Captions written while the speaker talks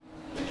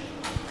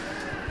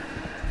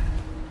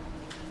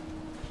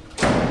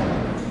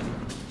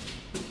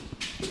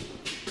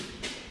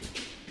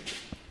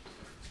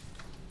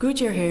Good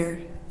you're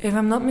here. If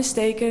I'm not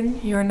mistaken,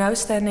 you are now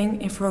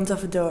standing in front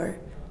of a door.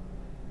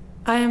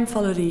 I am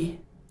Valerie.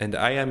 And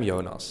I am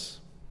Jonas.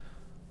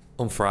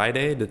 On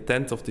Friday, the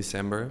 10th of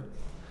December,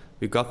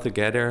 we got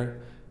together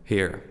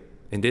here,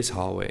 in this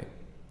hallway,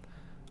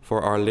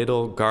 for our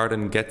little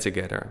garden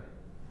get-together.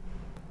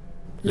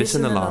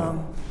 Listen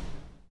along.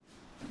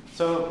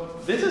 So,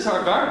 this is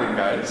our garden,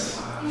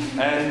 guys.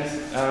 And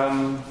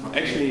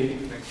actually,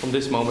 from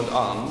this moment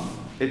on,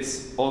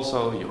 it's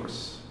also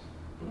yours.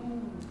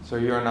 So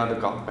you are now the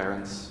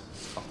godparents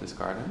of this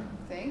garden.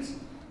 Thanks.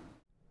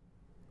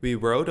 We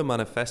wrote a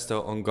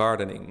manifesto on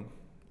gardening,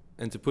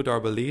 and to put our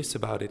beliefs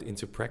about it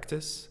into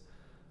practice,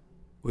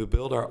 we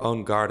built our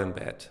own garden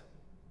bed.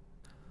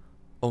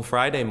 On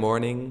Friday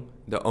morning,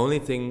 the only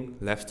thing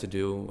left to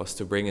do was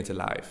to bring it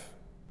alive.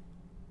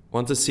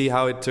 Want to see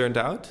how it turned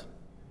out?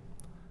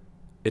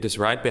 It is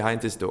right behind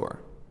this door.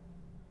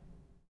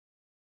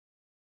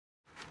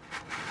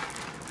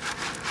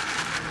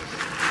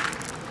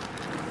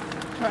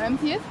 Shall I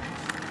empty it?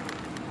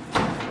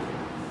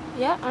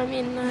 Yeah, I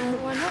mean,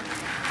 why not?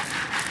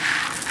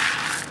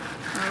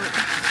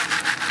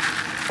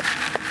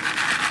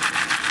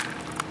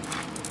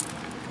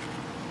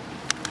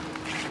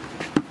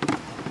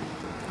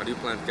 How do you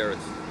plant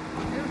carrots?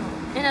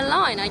 In a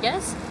line, I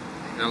guess.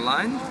 In a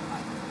line?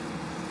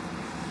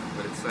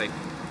 But it's like,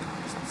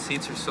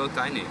 seeds are so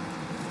tiny.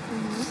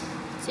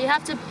 Mm-hmm. So you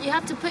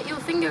have to put your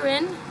finger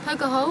in,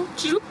 poke a hole,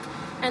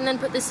 and then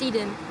put the seed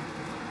in.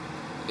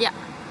 Yeah.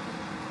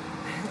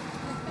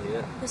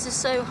 Yeah. This is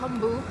so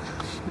humble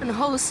and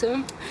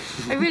wholesome.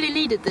 I really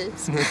needed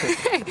this.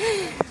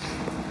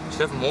 Should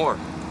have more.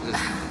 This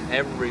is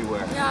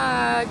everywhere.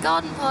 Yeah,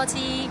 garden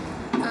party.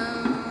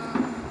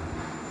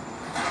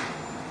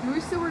 Do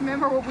we still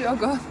remember what we all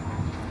got?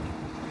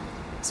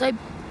 So,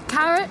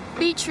 carrot,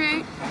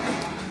 beetroot,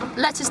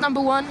 lettuce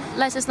number 1,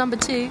 lettuce number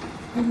 2.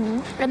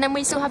 Mm-hmm. And then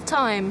we still have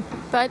thyme.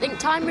 But I think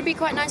thyme would be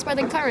quite nice by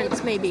the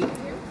currants, maybe.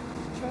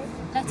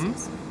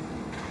 Lettuce.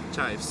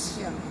 Chives.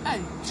 Yeah. Oh.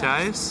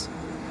 Chives.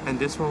 And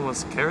this one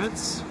was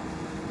carrots.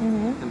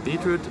 Mm-hmm. And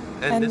beetroot.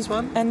 And this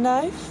one?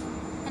 Endive.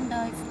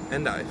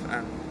 Endive.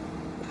 Ah.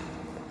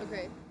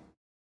 Okay.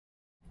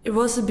 It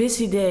was a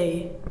busy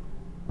day.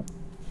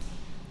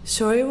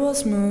 Soil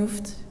was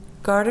moved,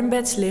 garden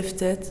beds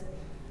lifted,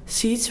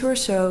 seeds were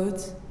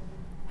sowed,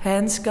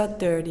 hands got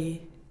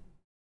dirty.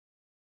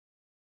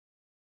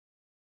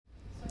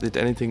 Did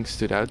anything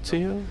stood out to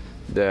you?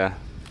 The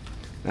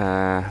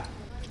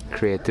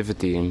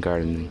creativity in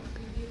gardening.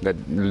 That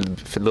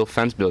little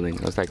fence building.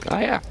 I was like, oh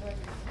yeah,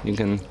 you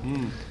can.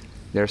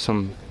 There's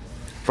some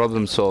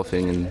problem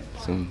solving and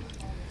some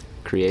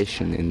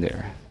creation in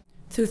there.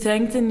 To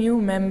thank the new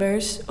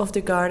members of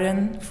the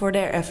garden for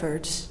their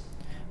efforts,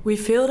 we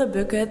filled a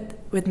bucket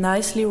with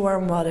nicely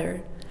warm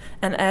water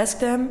and asked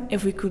them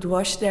if we could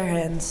wash their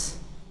hands.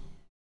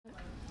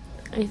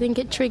 I think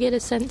it triggered a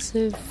sense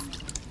of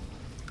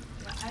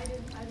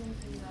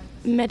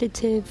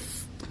meditative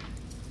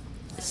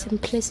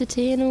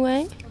simplicity in a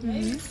way,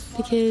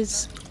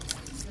 because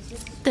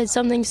there's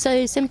something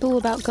so simple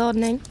about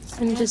gardening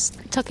and just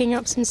tucking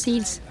up some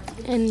seeds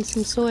in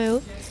some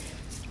soil,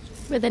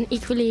 but then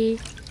equally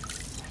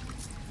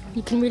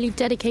you can really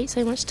dedicate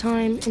so much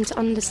time into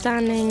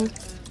understanding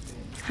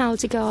how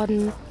to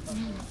garden.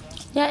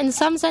 Yeah, in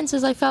some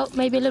senses I felt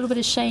maybe a little bit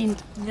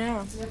ashamed.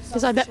 Yeah.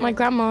 Because I bet my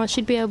grandma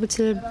should be able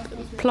to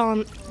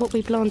plant what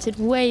we planted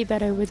way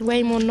better with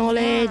way more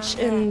knowledge,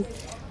 and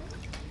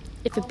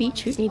if a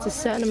beetroot needs a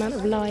certain amount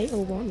of light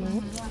or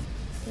whatnot.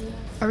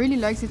 I really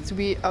liked it to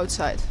be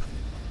outside.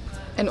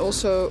 And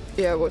also,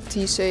 yeah, what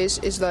T says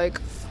is like,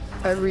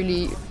 I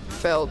really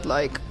felt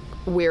like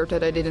weird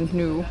that I didn't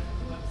know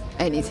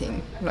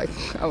anything. Like,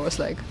 I was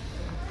like,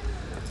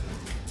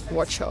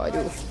 what shall I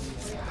do?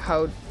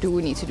 How do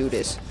we need to do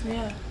this?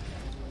 Yeah.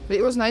 But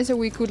it was nice that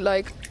we could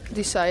like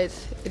decide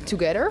it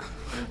together.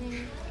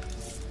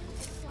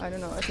 I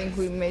don't know, I think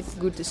we made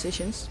good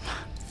decisions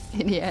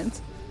in the end.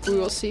 We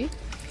will see.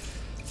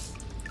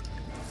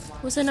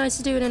 It was so nice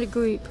to do it in a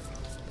group,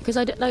 because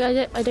I don't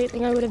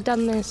think I would have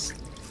done this,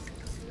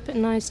 but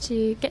nice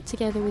to get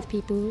together with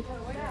people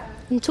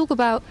and talk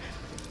about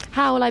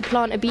how will I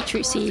plant a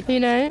beetroot seed, you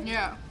know?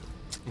 Yeah.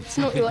 It's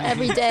not your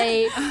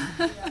everyday,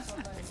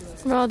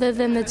 rather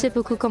than the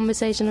typical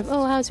conversation of,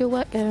 oh, how's your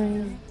work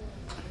going?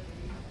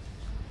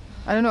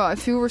 I don't know, I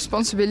feel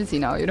responsibility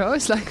now, you know?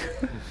 It's like...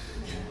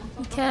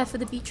 You care for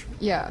the beetroot.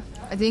 Yeah,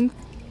 I think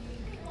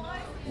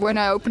when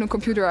I open a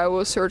computer I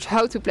will search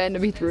how to plant a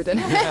beetroot, and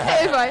if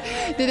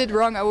I did it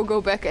wrong I will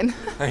go back and...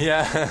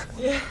 Yeah.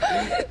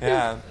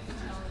 Yeah.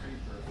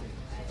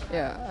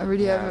 Yeah, I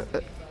really have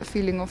a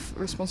feeling of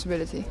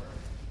responsibility.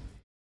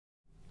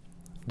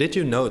 Did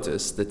you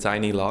notice the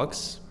tiny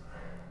logs?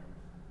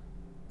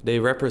 They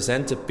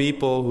represent the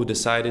people who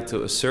decided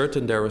to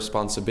ascertain their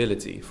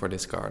responsibility for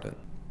this garden.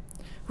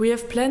 We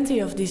have plenty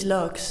of these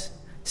logs,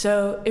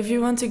 so if you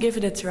want to give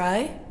it a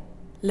try,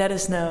 let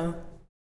us know.